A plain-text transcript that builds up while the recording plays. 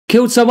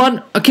Killed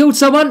someone. I killed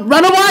someone.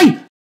 Run away!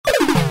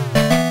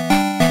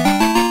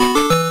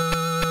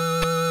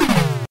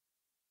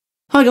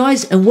 Hi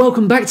guys, and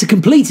welcome back to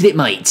Completed It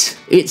Mate.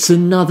 It's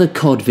another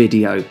COD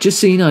video. Just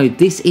so you know,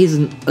 this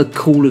isn't a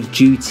Call of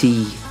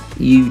Duty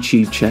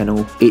YouTube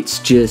channel. It's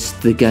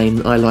just the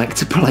game I like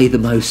to play the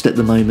most at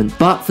the moment.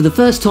 But for the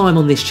first time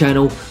on this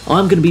channel,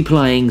 I'm going to be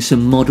playing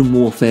some Modern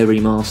Warfare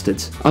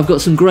Remastered. I've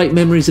got some great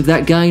memories of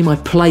that game. I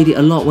played it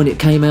a lot when it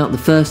came out the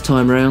first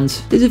time round.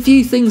 There's a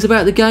few things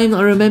about the game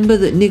that I remember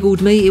that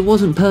niggled me. It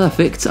wasn't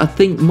perfect. I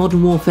think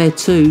Modern Warfare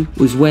 2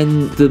 was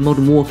when the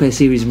Modern Warfare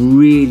series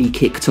really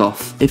kicked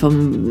off. If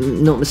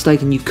I'm not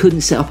mistaken, you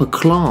couldn't set up a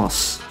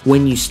class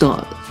when you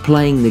start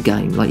playing the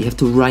game. Like, you have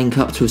to rank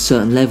up to a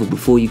certain level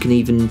before you can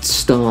even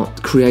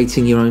start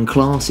creating your own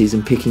classes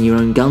and picking your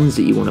own guns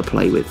that you want to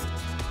play with.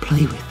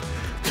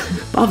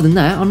 But other than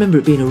that, I remember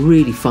it being a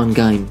really fun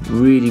game.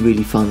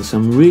 Really fun, so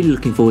I'm really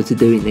looking forward to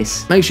doing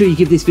this. Make sure you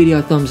give this video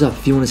a thumbs up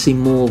if you want to see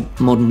more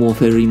Modern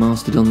Warfare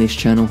Remastered on this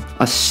channel.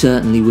 I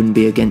certainly wouldn't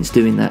be against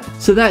doing that.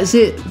 So that's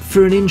it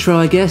for an intro,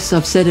 I guess.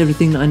 I've said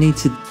everything that I need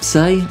to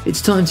say.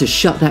 It's time to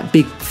shut that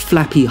big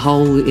flappy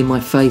hole in my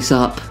face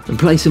up and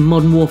play some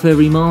Modern Warfare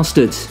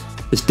Remastered.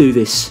 Let's do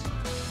this.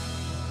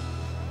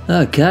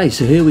 Okay,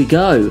 so here we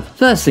go.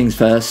 First things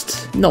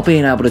first, not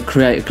being able to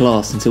create a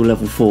class until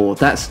level 4.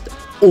 That's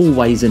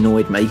always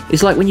annoyed me.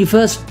 It's like when you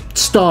first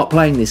start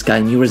playing this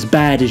game, you're as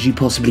bad as you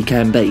possibly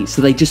can be,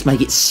 so they just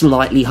make it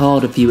slightly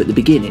harder for you at the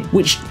beginning,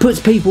 which puts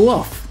people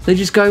off. They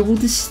just go, well,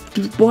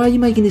 why are you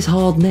making this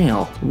hard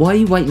now? Why are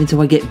you waiting until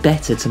I get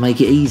better to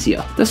make it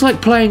easier? That's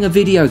like playing a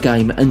video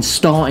game and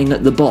starting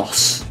at the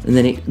boss, and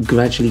then it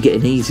gradually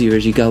getting easier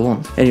as you go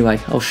on. Anyway,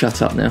 I'll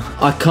shut up now.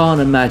 I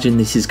can't imagine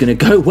this is going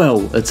to go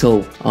well at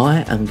all.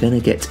 I am going to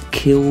get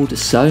killed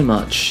so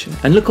much.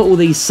 And look at all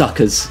these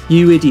suckers.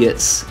 You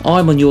idiots.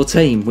 I'm on your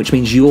team, which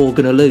means you're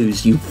going to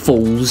lose, you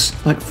fools.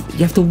 Like, you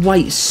have to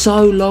wait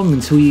so long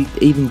until you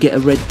even get a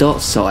red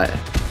dot sight.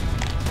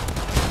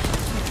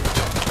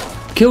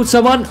 Killed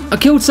someone. I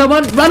killed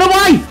someone. Run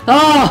away!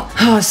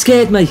 Ah, it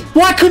scared me.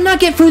 Why couldn't I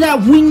get through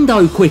that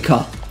window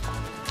quicker?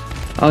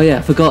 Oh yeah,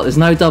 I forgot. There's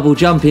no double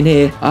jump in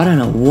here. I don't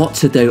know what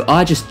to do.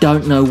 I just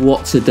don't know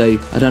what to do.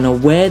 I don't know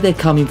where they're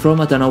coming from.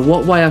 I don't know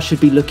what way I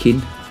should be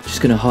looking. Just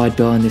gonna hide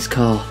behind this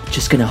car.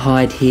 Just gonna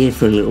hide here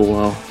for a little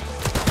while.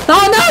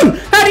 Oh no!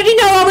 How did he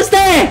know I was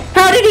there?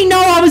 How did he know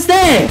I was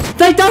there?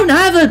 They don't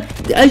have a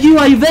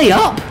UAV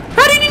up.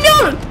 How did he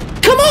know?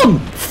 Come on!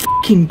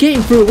 Fucking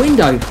getting through a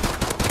window.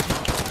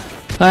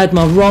 I had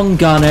my wrong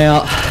gun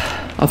out.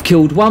 I've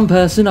killed one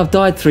person. I've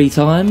died 3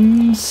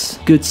 times.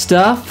 Good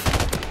stuff.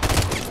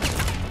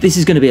 This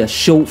is going to be a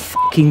short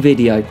fucking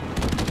video.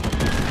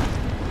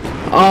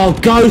 Oh,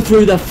 go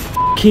through the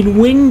fucking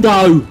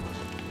window.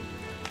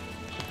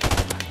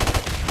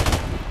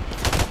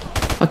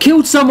 I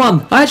killed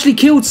someone. I actually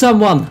killed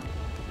someone.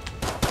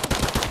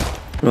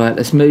 Right,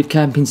 let's move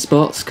camping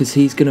spots because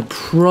he's going to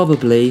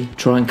probably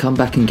try and come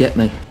back and get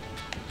me.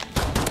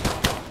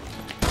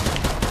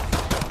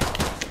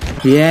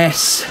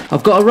 Yes!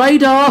 I've got a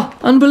radar!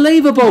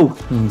 Unbelievable!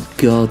 Oh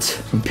god,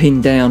 I'm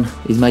pinned down.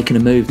 He's making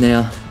a move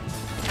now.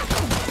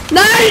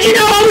 No! Did you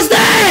know I was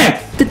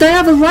there? Did they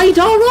have a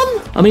radar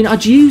on? I mean,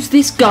 I'd use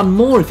this gun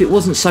more if it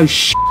wasn't so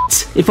shit.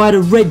 If I had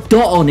a red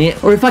dot on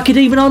it, or if I could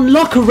even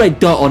unlock a red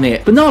dot on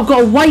it. But no, I've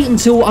got to wait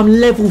until I'm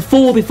level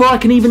 4 before I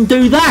can even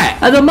do that.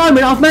 At the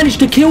moment, I've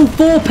managed to kill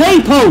 4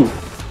 people!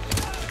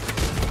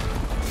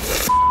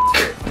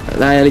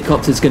 That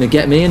helicopter's gonna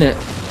get me, innit?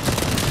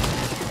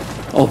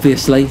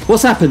 Obviously.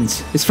 What's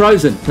happened? It's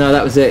frozen. No,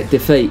 that was it.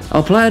 Defeat.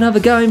 I'll play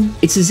another game.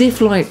 It's as if,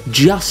 like,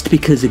 just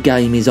because a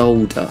game is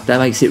older, that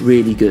makes it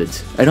really good.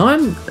 And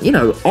I'm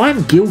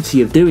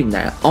guilty of doing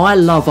that. I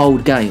love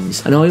old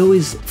games, and I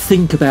always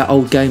think about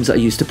old games that I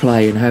used to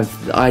play and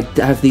I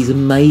have these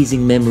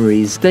amazing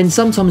memories. Then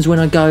sometimes when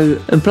I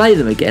go and play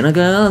them again, I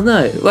go, oh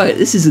no, wait,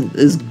 this isn't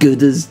as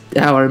good as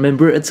how I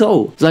remember it at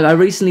all. It's like I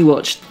recently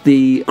watched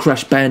the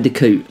Crash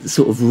Bandicoot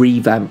sort of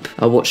revamp.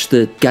 I watched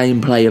the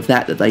gameplay of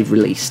that they've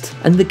released.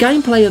 And the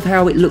gameplay of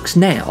how it looks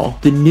now,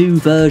 the new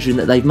version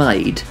that they've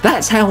made,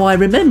 that's how I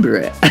remember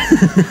it.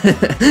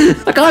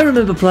 Like, I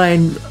remember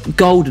playing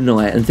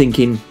GoldenEye and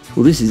thinking,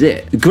 well, this is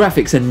it. The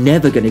graphics are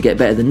never going to get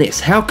better than this.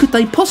 How could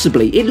they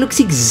possibly? It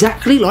looks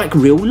exactly like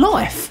real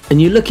life.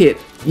 And you look at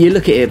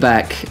it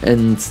back,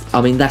 and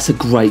I mean, that's a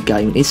great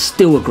game. It's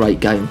still a great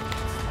game.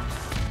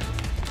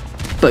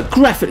 But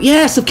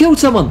yes, I've killed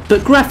someone.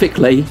 But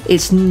graphically,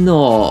 it's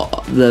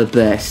not the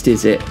best,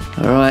 is it?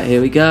 All right,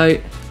 here we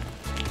go.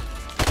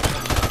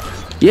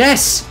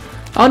 Yes!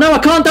 Oh no, I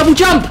can't double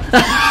jump!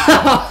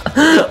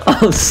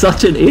 I'm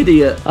such an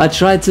idiot. I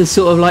tried to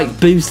sort of like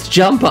boost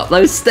jump up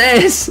those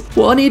stairs.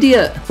 What an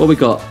idiot. What we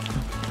got?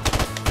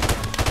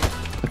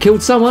 I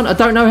killed someone, I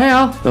don't know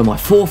how. Well, my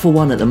 4 for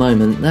 1 at the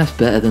moment. That's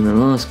better than the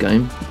last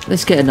game.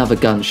 Let's get another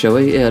gun, shall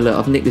we? Yeah, look,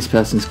 I've nicked this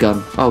person's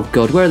gun. Oh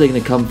god, where are they going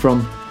to come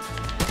from?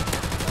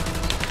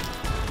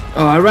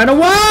 Oh, I ran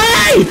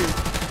away!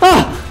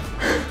 Oh!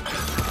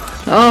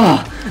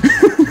 Oh!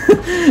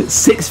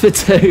 6 for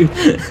 2.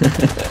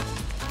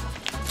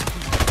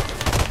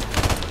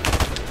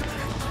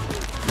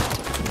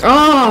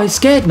 Oh, it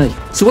scared me.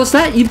 So what's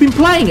that? You've been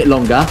playing it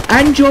longer,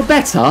 and you're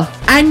better,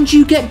 and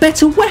you get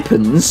better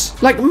weapons?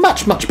 Like,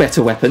 much, much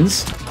better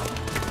weapons.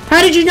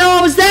 How did you know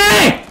I was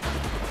there?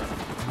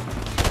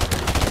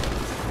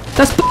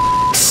 That's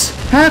b****s.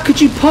 How could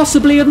you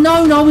possibly have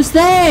known I was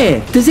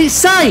there? Does it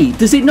say?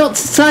 Does it not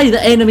say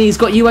that enemy's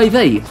got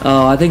UAV?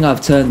 Oh, I think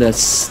I've turned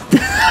this.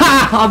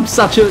 I'm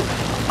such a...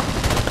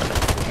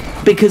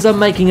 Because I'm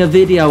making a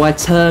video, I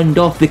turned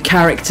off the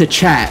character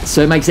chat,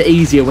 so it makes it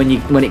easier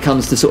when it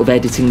comes to sort of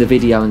editing the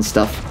video and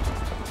stuff.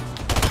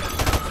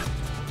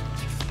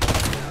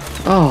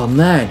 Oh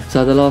man,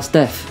 so the last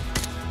death.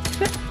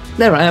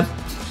 There I am.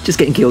 Just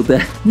getting killed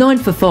there. 9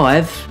 for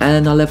 5,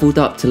 and I leveled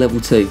up to level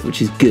 2,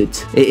 which is good.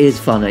 It is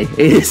funny. It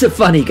is a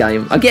funny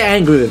game. I get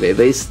angry with it,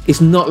 but it's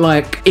not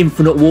like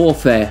Infinite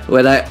Warfare,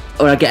 where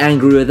I get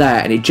angry with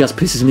that and it just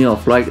pisses me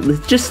off. Like,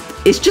 it's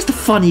just a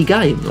funny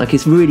game. Like,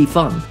 it's really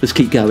fun. Let's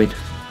keep going.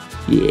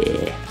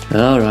 Yeah.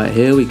 Alright,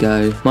 here we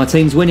go. My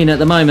team's winning at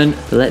the moment.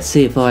 Let's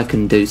see if I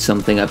can do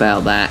something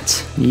about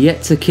that.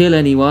 Yet to kill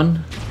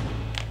anyone.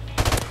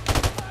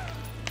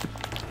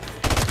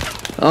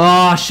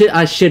 Oh,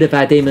 I should have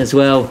had him as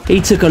well.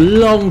 He took a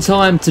long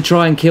time to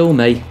try and kill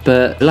me,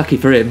 but lucky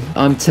for him,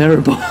 I'm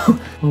terrible.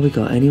 What we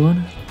got,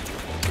 anyone?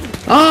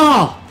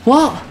 Oh,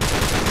 what?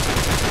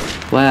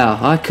 Wow,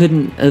 I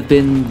couldn't have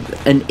been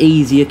an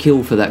easier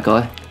kill for that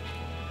guy.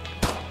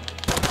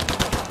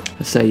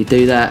 So you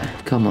do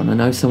that. Come on, I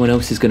know someone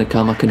else is going to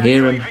come. I can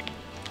hear him.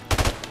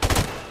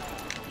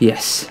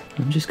 Yes,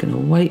 I'm just going to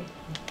wait.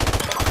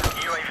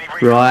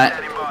 Right,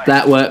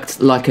 that worked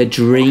like a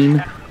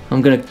dream.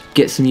 I'm going to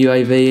get some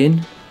UAV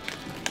in.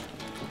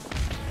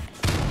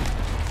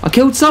 I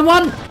killed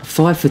someone!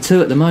 5 for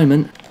 2 at the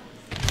moment.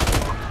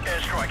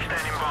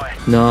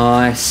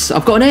 Nice.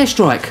 I've got an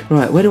airstrike.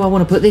 Right, where do I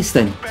want to put this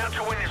then?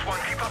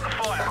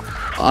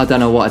 I don't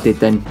know what I did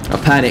then. I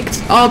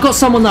panicked. Oh, I got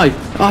someone though.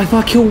 Oh, if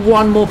I kill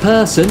one more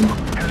person.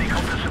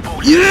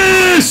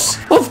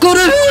 Yes! I've got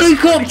a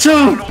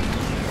helicopter!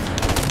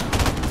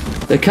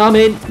 They're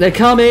coming. They're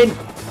coming.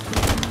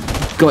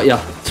 Got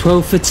ya.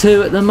 12 for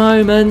 2 at the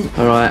moment.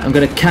 Alright, I'm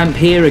going to camp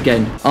here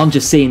again. I'm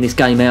just seeing this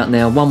game out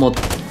now. One more.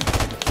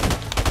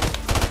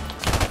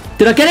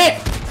 Did I get it?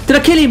 Did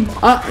I kill him?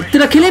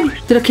 Did I kill him?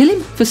 Did I kill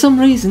him? For some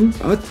reason,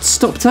 I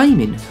stopped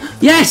aiming.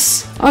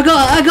 Yes! I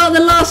got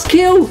the last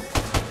kill!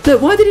 Look,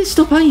 why did it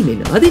stop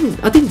aiming? I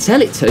didn't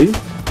tell it to.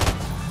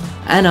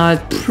 And I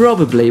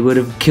probably would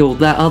have killed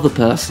that other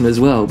person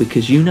as well,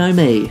 because you know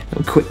me.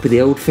 I'm quick with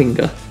the old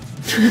finger.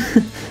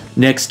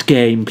 Next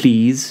game,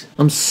 please.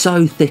 I'm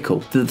so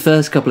thickle. For the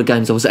first couple of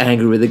games, I was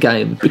angry with the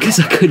game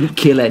because I couldn't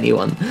kill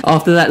anyone.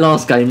 After that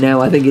last game,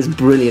 now I think it's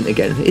brilliant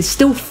again. It's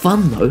still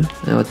fun, though.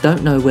 Now, I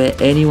don't know where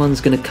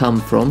anyone's going to come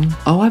from.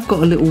 Oh, I've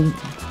got that little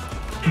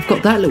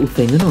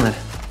thing, haven't I?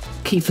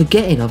 Keep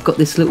forgetting I've got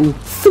this little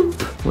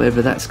thump,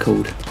 whatever that's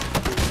called.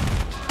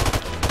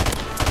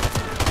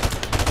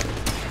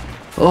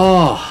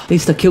 Oh, at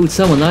least I killed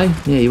someone, though.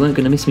 Yeah, you weren't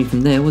going to miss me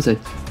from there, was he?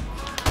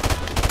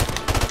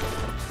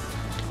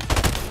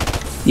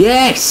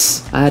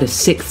 Yes! I had a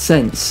sixth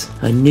sense.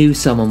 I knew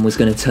someone was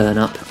going to turn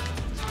up.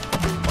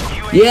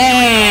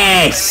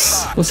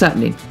 Yes! What's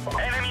happening?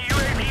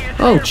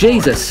 Oh,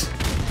 Jesus.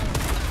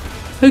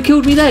 Who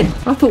killed me then?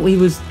 I thought he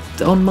was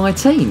on my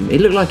team. It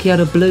looked like he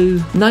had a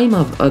blue name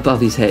above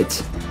his head.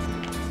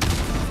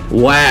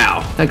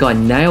 Wow. That guy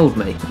nailed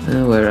me.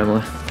 Oh, where am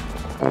I?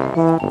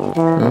 Oh,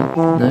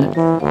 no. I'm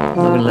not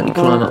going to let you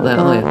climb up there,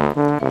 are you?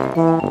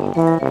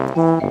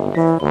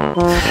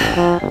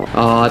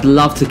 Oh, I'd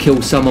love to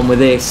kill someone with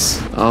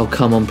this. Oh,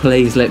 come on,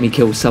 please let me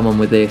kill someone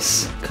with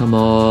this. Come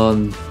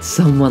on.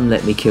 Someone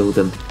let me kill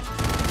them.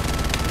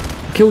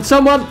 Killed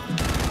someone!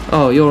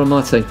 Oh, you're on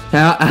my team.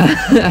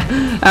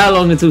 How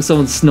long until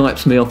someone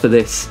snipes me off of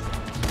this?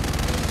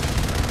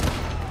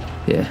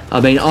 Yeah,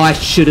 I mean, I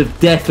should have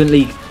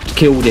definitely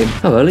killed him.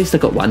 Oh, well, at least I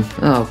got one.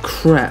 Oh,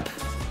 crap.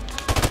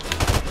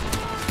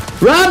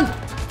 Run!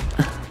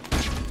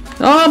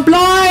 Oh, I'm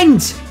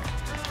blind!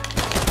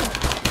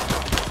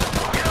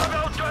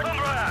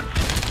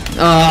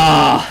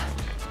 Ah!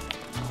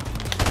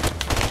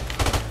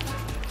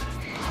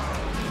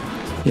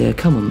 Yeah,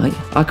 come on, mate.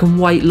 I can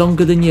wait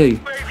longer than you.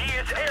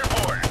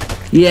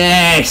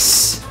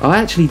 Yes! I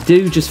actually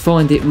do just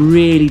find it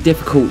really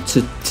difficult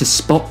to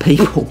spot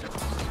people.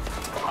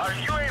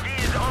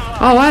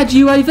 Oh, I had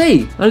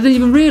UAV. I didn't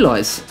even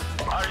realise.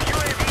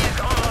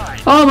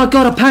 Oh my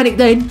god, I panicked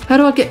then. How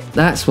do I get...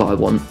 That's what I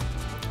want.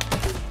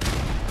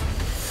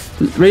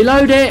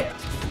 Reload it.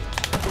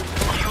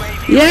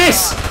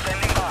 Yes!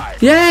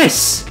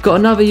 Yes! Got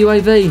another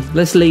UAV.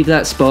 Let's leave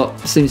that spot.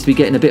 Seems to be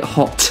getting a bit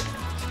hot.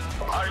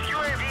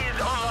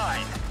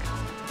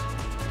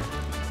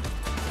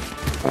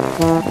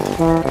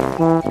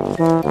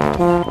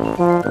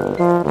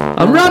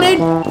 I'm running!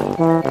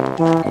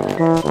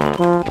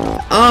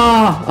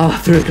 Oh, I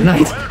threw a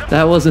grenade.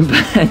 That wasn't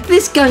bad.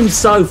 This game's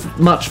so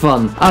much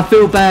fun. I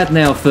feel bad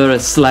now for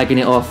slagging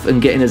it off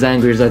and getting as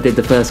angry as I did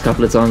the first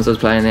couple of times I was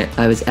playing it.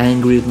 I was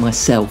angry with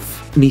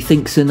myself.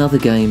 Methinks another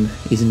game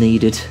is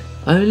needed.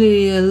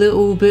 Only a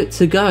little bit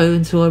to go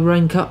until I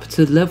rank up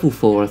to level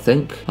 4, I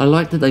think. I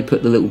like that they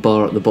put the little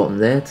bar at the bottom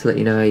there to let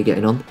you know how you're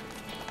getting on.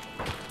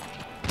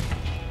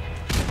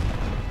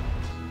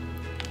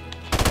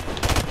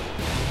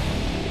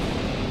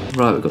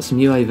 Right, we've got some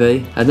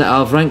UAV, and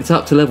I've ranked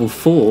up to level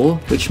 4,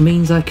 which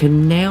means I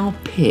can now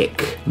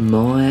pick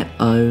my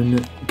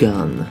own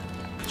gun.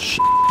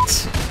 Shit.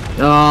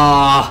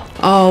 Ah!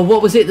 Oh,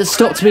 what was it that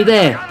stopped me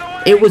there?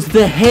 It was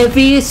the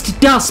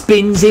heaviest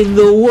dustbins in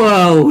the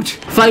world.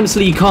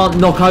 Famously, you can't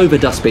knock over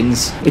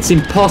dustbins. It's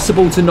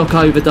impossible to knock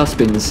over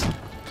dustbins.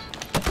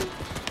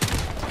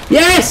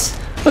 Yes!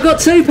 I got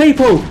 2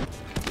 people!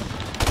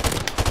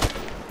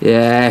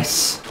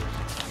 Yes.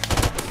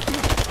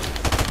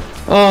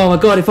 Oh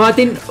my god, if I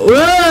didn't...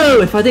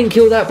 Whoa! If I didn't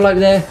kill that bloke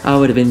there, I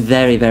would have been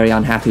very, very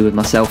unhappy with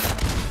myself.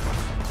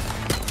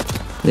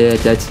 Yeah,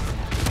 dead.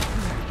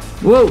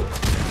 Whoa!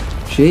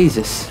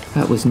 Jesus,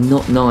 that was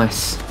not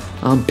nice.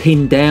 I'm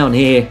pinned down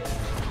here.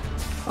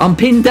 I'm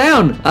pinned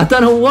down! I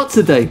don't know what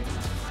to do.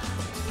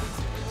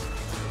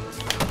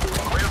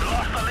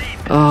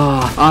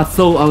 Oh, I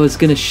thought I was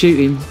going to shoot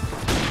him.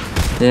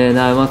 Yeah,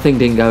 no, my thing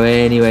didn't go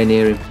anywhere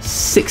near him.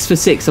 6 for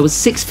 6. I was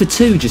 6 for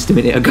 2 just a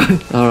minute ago.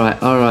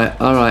 Alright, alright,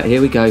 alright.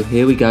 Here we go,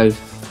 here we go.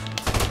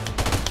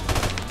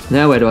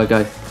 Now where do I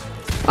go?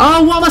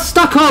 Oh, what am I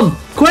stuck on?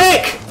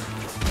 Quick!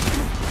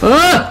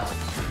 Ah!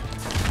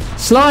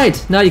 Slide!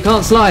 No, you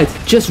can't slide.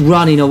 Just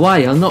running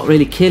away. I'm not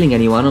really killing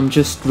anyone. I'm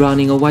just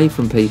running away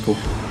from people.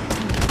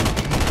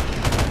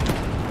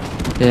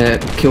 Yeah,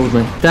 it killed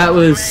me. That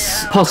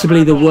was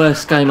possibly the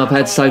worst game I've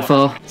had so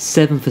far.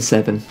 7 for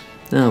 7.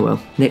 Oh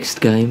well. Next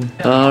game.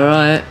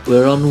 Alright,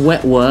 we're on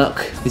wet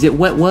work. Is it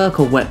wet work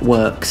or wet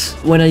works?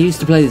 When I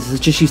used to play this, I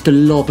just used to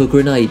lob a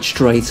grenade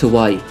straight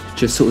away.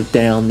 Just sort of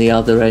down the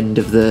other end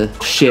of the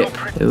ship.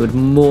 It would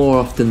more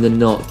often than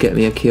not get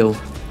me a kill.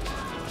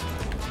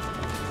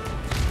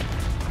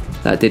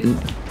 That didn't.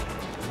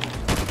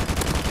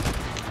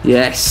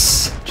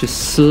 Yes.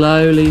 Just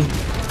slowly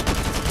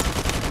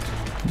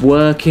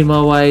working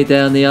my way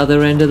down the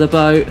other end of the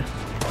boat.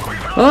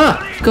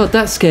 Ah! God,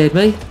 that scared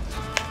me.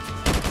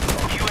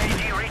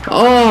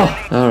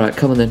 Oh! Alright,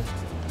 come on then.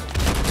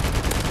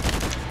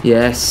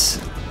 Yes.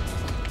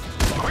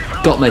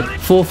 Got me.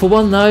 4 for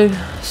 1 though.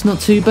 It's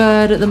not too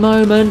bad at the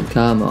moment.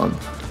 Come on.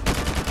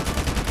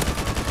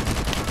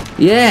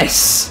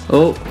 Yes!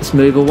 Oh, let's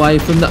move away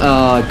from the...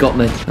 Oh, got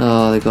me.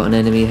 Oh, they got an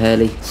enemy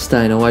heli.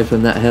 Staying away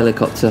from that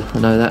helicopter. I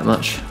know that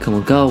much. Come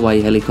on, go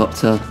away,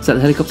 helicopter. Is that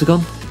the helicopter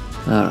gone?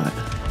 Alright.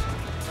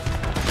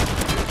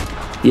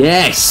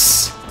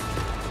 Yes!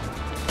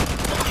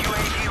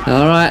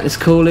 Alright, let's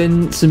call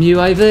in some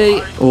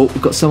UAV. Oh,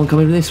 we've got someone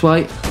coming this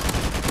way.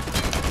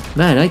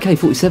 Man,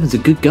 AK-47's a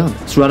good gun.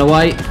 Let's run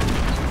away.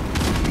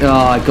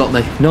 Oh, it got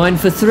me. 9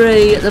 for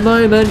 3 at the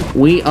moment.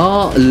 We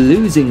are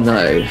losing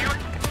though.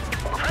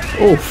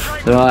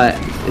 Oof. Right,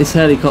 this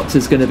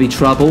helicopter's going to be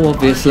trouble,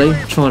 obviously.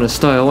 Trying to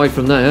stay away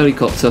from that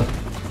helicopter.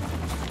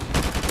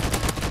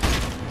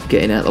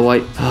 Getting out of the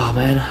way. Oh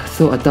man, I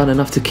thought I'd done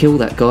enough to kill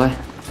that guy.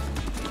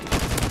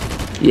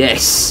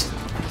 Yes.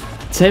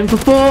 10 for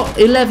 4,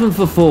 11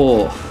 for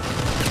 4.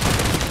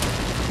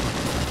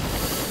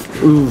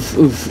 Oof,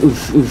 oof,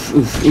 oof, oof,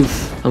 oof,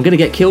 oof. I'm going to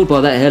get killed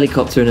by that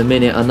helicopter in a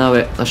minute, I know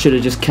it. I should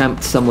have just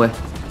camped somewhere.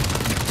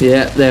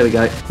 Yeah, there we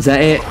go. Is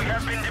that it?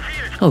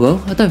 Oh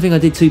well, I don't think I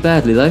did too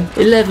badly though.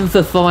 11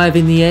 for 5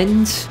 in the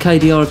end.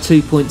 KDR of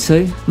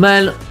 2.2.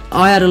 Man,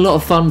 I had a lot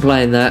of fun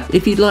playing that.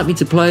 If you'd like me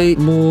to play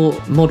more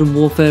Modern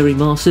Warfare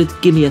Remastered,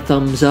 give me a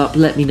thumbs up,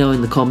 let me know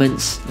in the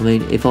comments. I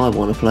mean, if I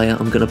want to play it,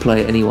 I'm going to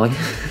play it anyway.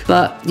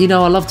 But, you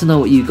know, I love to know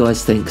what you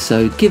guys think,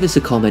 so give us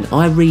a comment.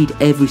 I read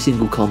every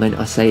single comment,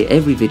 I say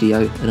every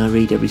video, and I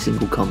read every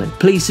single comment.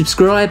 Please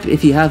subscribe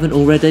if you haven't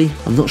already.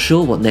 I'm not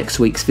sure what next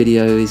week's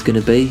video is going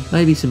to be.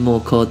 Maybe some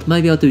more COD,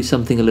 maybe I'll do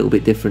something a little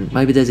bit different.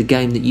 Maybe there's a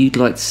game that you'd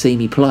like to see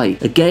me play.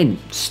 Again,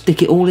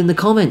 stick it all in the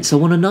comments, I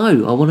want to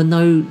know. I want to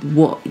know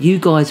what you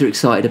guys are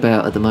excited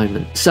about at the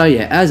moment. So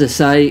yeah, as I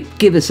say,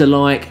 give us a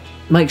like,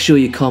 make sure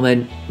you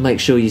comment, make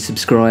sure you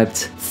subscribed.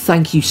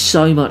 Thank you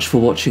so much for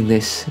watching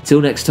this.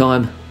 Until next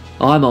time,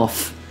 I'm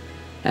off.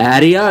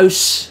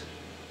 Adios.